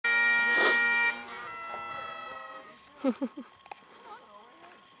I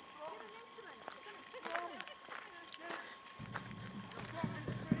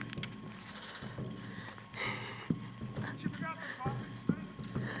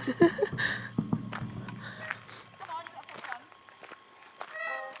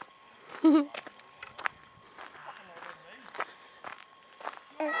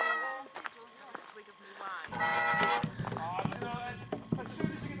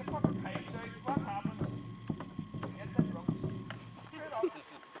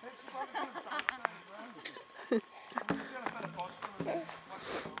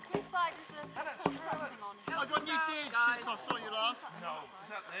got new digs since I saw you last. No, is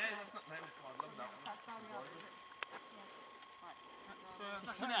that there? That's not there. I love that one.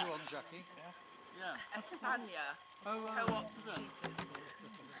 That's an F. Jackie. Yeah. Espana. Co-op's cheapest.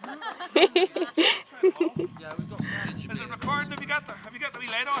 Yeah, we've got some ginger. Is it recording? Have you got the wee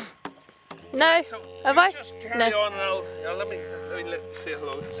light on? No. So Have I? Just carry No. on and let me say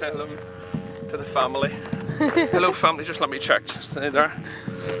hello. Say hello to the family. Hello family, just let me check. Stay there.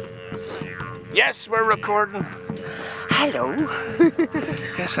 Yes, we're recording. Hello.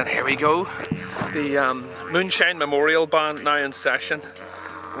 Yes, and here we go. The Moonshine Memorial Band now in session.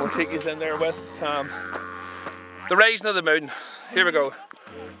 We'll take you in there with the Rising of the Moon. Here we go.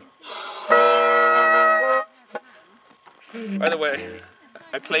 By the way,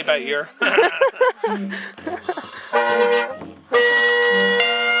 I play by ear.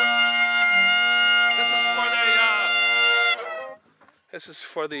 This is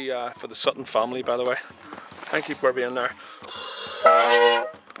for the Sutton family, by the way. Thank you for being there.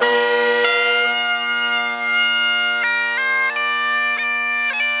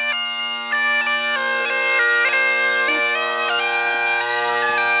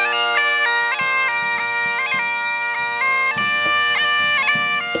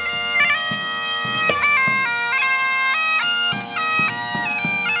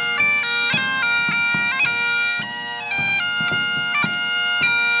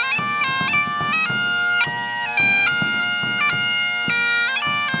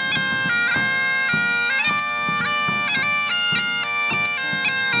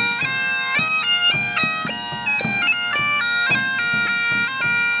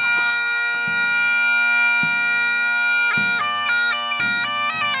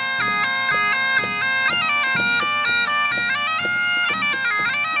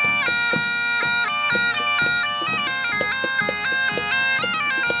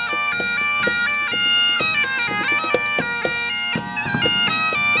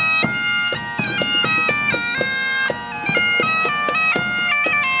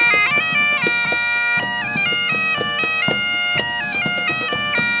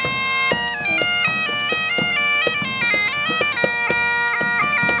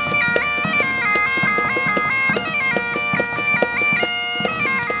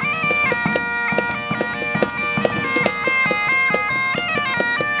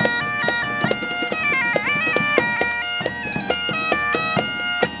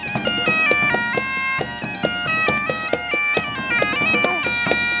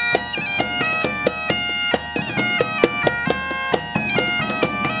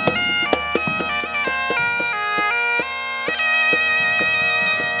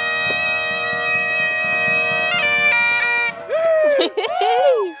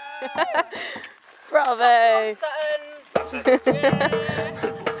 Bravo! Sutton!